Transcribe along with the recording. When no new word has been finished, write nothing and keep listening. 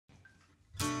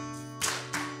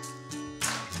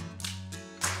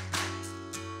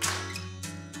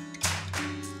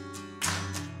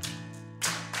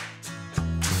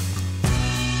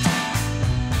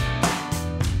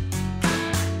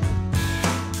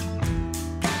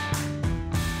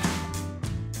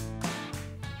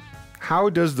how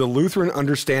does the Lutheran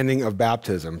understanding of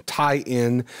baptism tie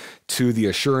in to the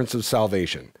assurance of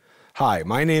salvation? Hi,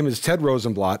 my name is Ted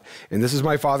Rosenblatt, and this is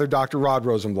my father, Dr. Rod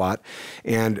Rosenblatt.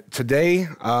 And today,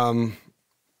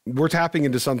 we're tapping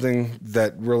into something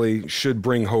that really should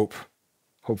bring hope,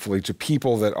 hopefully, to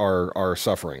people that are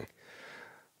suffering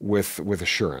with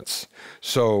assurance.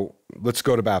 So let's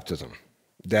go to baptism.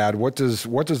 Dad, what does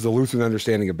the Lutheran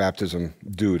understanding of baptism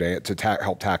do to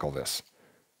help tackle this?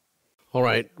 All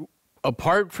right.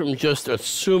 Apart from just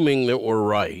assuming that we're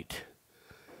right,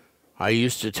 I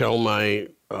used to tell my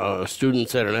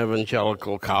students at an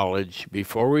evangelical college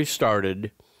before we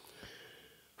started,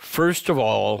 first of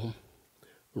all,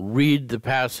 read the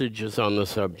passages on the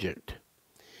subject.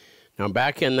 Now,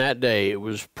 back in that day, it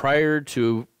was prior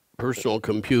to personal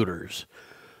computers.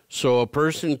 So a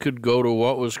person could go to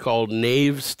what was called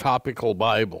Nave's Topical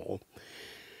Bible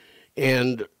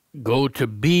and go to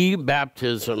B,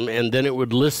 baptism, and then it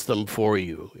would list them for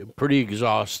you. Pretty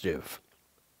exhaustive.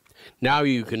 Now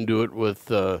you can do it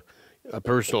with a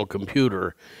personal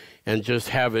computer and just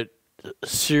have it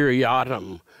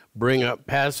seriatim, bring up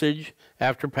passage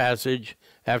after passage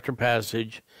after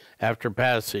passage after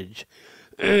passage.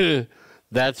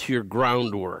 That's your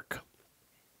groundwork.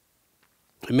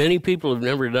 Many people have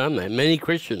never done that. Many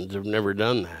Christians have never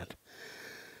done that.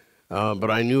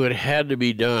 But I knew it had to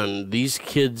be done. These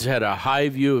kids had a high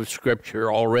view of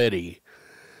Scripture already,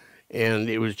 and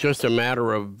it was just a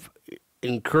matter of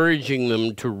encouraging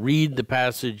them to read the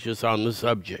passages on the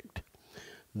subject.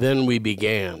 Then we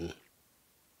began.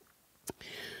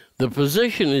 The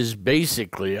position is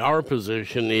basically, our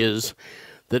position is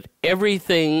that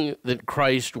everything that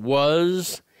Christ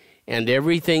was and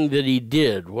everything that he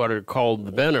did, what are called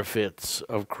the benefits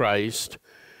of Christ,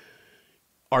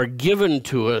 are given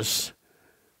to us,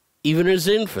 even as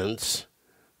infants,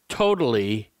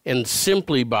 totally and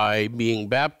simply by being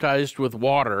baptized with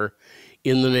water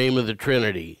in the name of the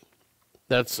Trinity.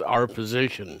 That's our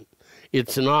position.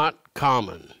 It's not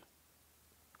common.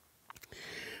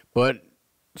 But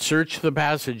search the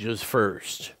passages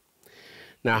first.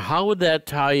 Now, how would that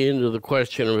tie into the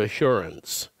question of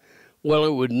assurance? Well,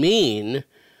 it would mean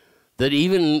that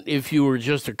even if you were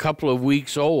just a couple of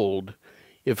weeks old,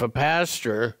 if a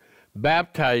pastor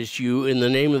baptized you in the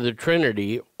name of the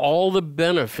Trinity, all the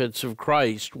benefits of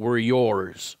Christ were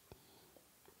yours.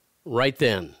 Right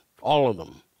then, all of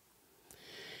them.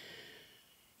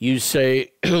 You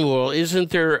say, well,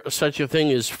 isn't there such a thing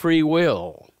as free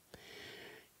will?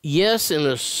 Yes, in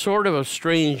a sort of a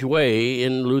strange way,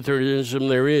 in Lutheranism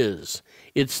there is.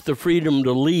 It's the freedom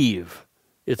to leave.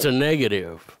 It's a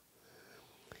negative.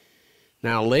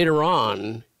 Now, later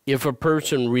on, if a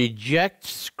person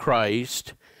rejects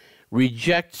Christ,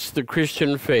 rejects the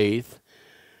Christian faith,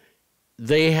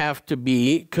 they have to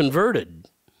be converted.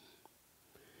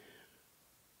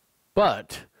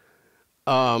 But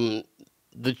the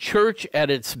church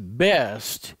at its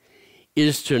best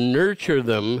is to nurture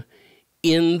them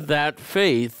in that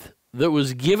faith that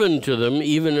was given to them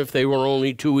even if they were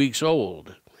only 2 weeks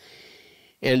old,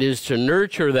 and is to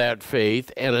nurture that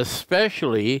faith, and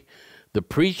especially the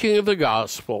preaching of the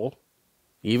gospel,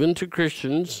 even to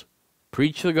Christians,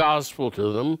 preach the gospel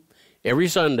to them every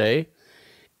Sunday,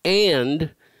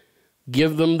 and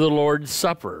give them the Lord's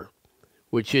Supper,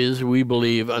 which is, we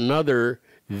believe, another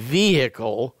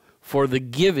vehicle for the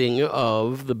giving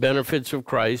of the benefits of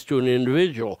Christ to an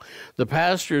individual. The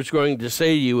pastor is going to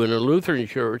say to you in a Lutheran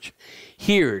church,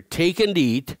 here, take and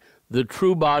eat the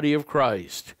true body of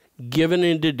Christ, given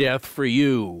into death for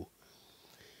you.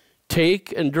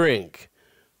 Take and drink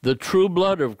the true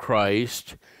blood of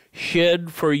Christ,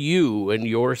 shed for you and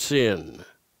your sin.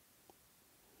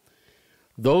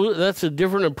 That's a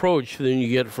different approach than you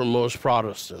get from most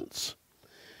Protestants.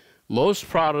 Most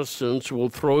Protestants will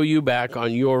throw you back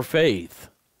on your faith,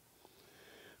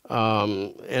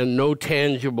 and no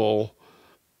tangible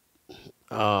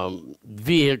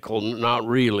vehicle, not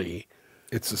really.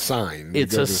 It's a sign.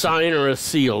 It's a sign or a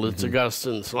seal. It's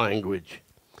Augustine's language.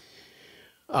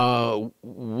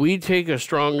 We take a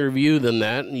stronger view than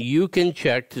that, and you can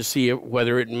check to see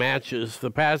whether it matches the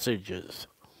passages.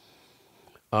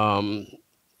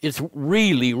 It's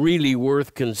really, really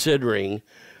worth considering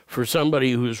for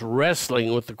somebody who's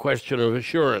wrestling with the question of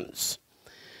assurance.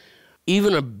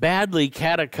 Even a badly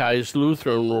catechized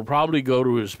Lutheran will probably go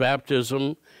to his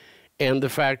baptism and the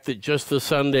fact that just the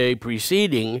Sunday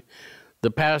preceding,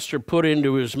 the pastor put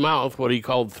into his mouth what he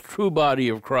called the true body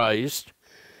of Christ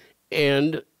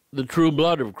and the true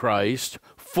blood of Christ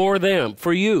for them,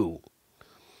 for you.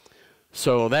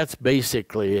 So that's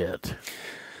basically it.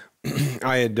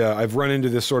 I've run into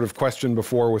this sort of question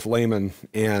before with laymen,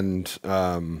 and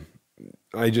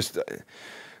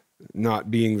not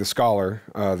being the scholar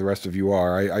the rest of you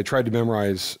are, I tried to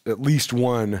memorize at least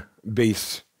one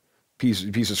base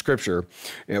piece of scripture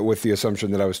with the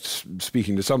assumption that I was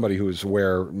speaking to somebody who was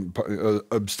aware,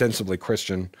 ostensibly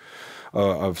Christian,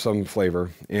 of some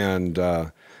flavor. And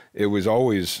it was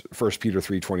always 1 Peter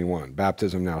 3:21,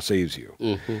 baptism now saves you.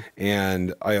 Mm-hmm.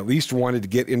 And I at least wanted to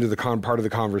get into the part of the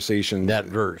conversation, that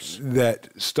verse that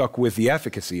stuck with the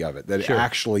efficacy of it, that Sure. it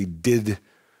actually did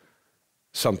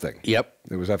something. Yep.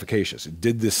 It was efficacious. It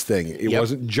did this thing. It Yep.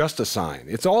 wasn't just a sign.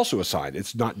 It's also a sign.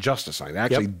 It's not just a sign. It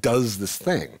actually does this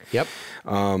thing. Yep.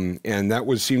 And that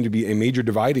seemed to be a major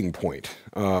dividing point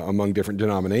among different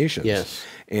denominations. Yes.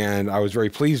 And I was very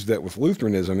pleased that with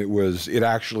Lutheranism, it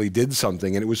actually did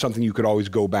something, and it was something you could always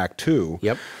go back to.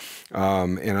 Yep.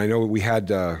 And I know we had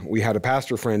a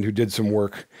pastor friend who did some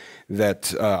work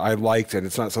that I liked, and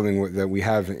it's not something that we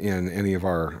have in any of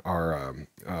our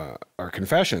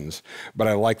confessions, but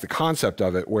I like the concept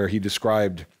of it, where he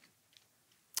described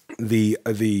the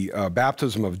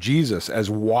baptism of Jesus as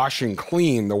washing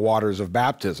clean the waters of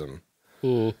baptism.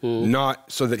 Mm-hmm.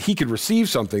 Not so that he could receive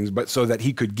something, but so that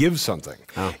he could give something,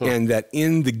 and that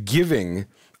in the giving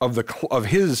of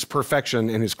his perfection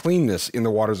and his cleanness in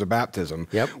the waters of baptism,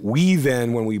 we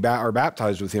then, when we are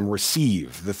baptized with him,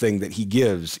 receive the thing that he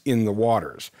gives in the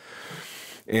waters.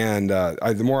 And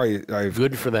the more I've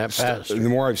good for that pastor. The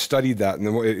more I've studied that, and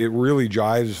the more it really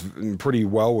jives pretty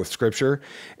well with Scripture,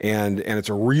 and it's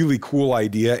a really cool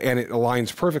idea, and it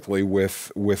aligns perfectly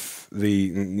with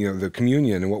the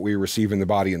communion and what we receive in the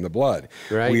body and the blood.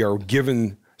 Right. We are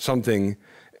given something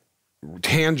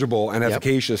tangible and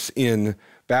efficacious in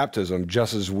baptism,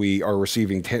 just as we are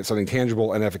receiving something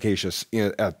tangible and efficacious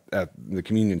at the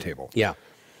communion table. Yeah,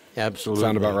 absolutely.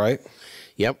 Sound about right?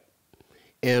 Yep.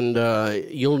 And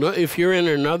you'll know, if you're in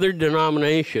another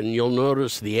denomination, you'll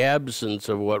notice the absence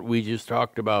of what we just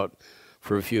talked about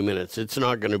for a few minutes. It's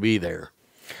not going to be there.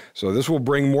 So this will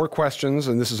bring more questions,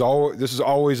 and this is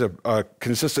always a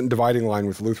consistent dividing line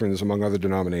with Lutherans among other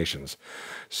denominations.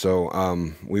 So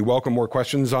we welcome more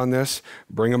questions on this.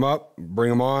 Bring them up,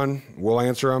 bring them on. We'll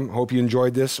answer them. Hope you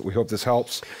enjoyed this. We hope this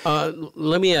helps.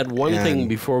 Let me add one thing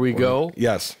before we go.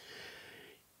 Yes.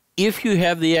 If you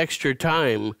have the extra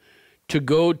time to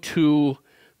go to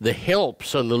the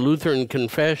helps on the Lutheran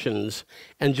confessions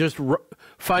and just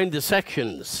find the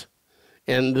sections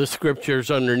and the scriptures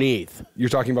underneath. You're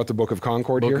talking about the Book of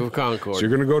Concord here? Book of Concord. So you're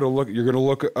going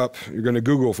to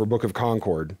Google for Book of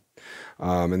Concord,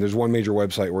 and there's one major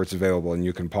website where it's available, and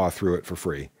you can paw through it for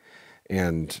free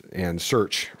and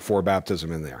search for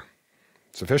baptism in there.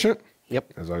 Sufficient?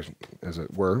 Yep. As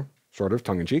it were, sort of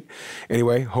tongue-in-cheek.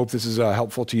 Anyway, hope this is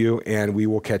helpful to you, and we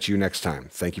will catch you next time.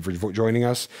 Thank you for joining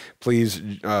us. Please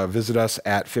visit us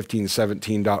at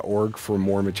 1517.org for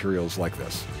more materials like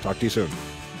this. Talk to you soon.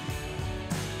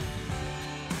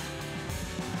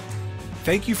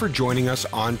 Thank you for joining us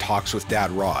on Talks with Dad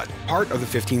Rod, part of the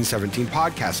 1517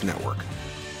 Podcast Network.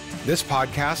 This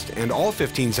podcast and all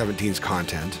 1517's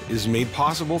content is made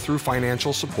possible through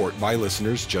financial support by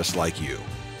listeners just like you.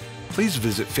 Please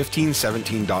visit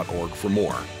 1517.org for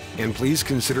more, and please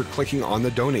consider clicking on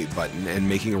the donate button and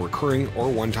making a recurring or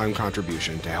one-time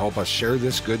contribution to help us share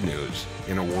this good news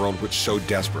in a world which so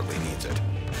desperately needs it.